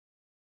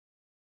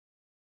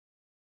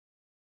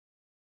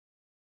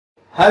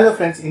Hello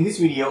friends, in this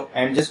video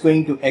I am just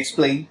going to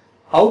explain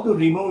how to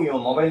remove your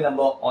mobile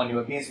number on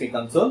your PS5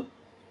 console.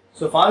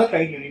 So for that,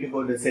 right, you need to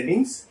go to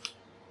settings.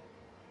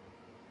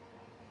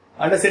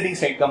 Under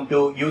settings, right, come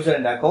to user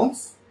and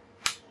accounts.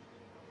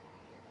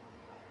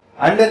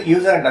 Under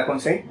user and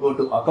accounts, right, go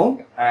to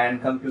account and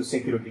come to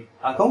security.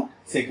 Account,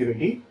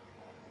 security,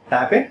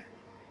 tap it.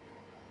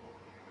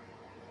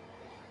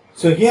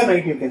 So here,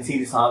 right, you can see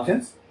these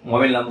options,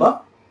 mobile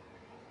number.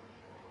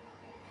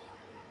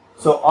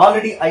 So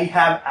already I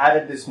have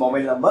added this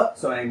mobile number,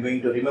 so I am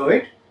going to remove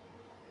it.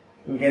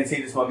 You can see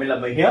this mobile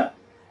number here.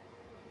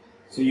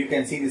 So you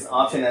can see this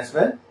option as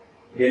well,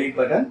 delete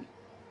button.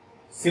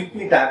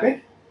 Simply tap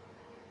it.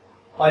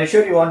 Are you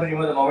sure you want to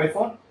remove the mobile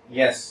phone?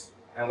 Yes,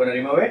 I am going to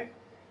remove it.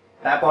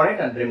 Tap on it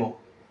and remove.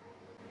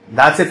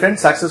 That's it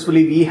friends,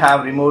 successfully we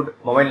have removed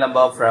mobile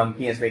number from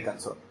PS5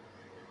 console.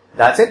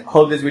 That's it.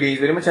 Hope this video is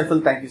very much helpful.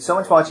 Thank you so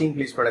much for watching.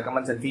 Please put your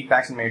comments and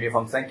feedbacks in my video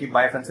forms. Thank you.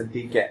 Bye friends and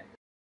take care.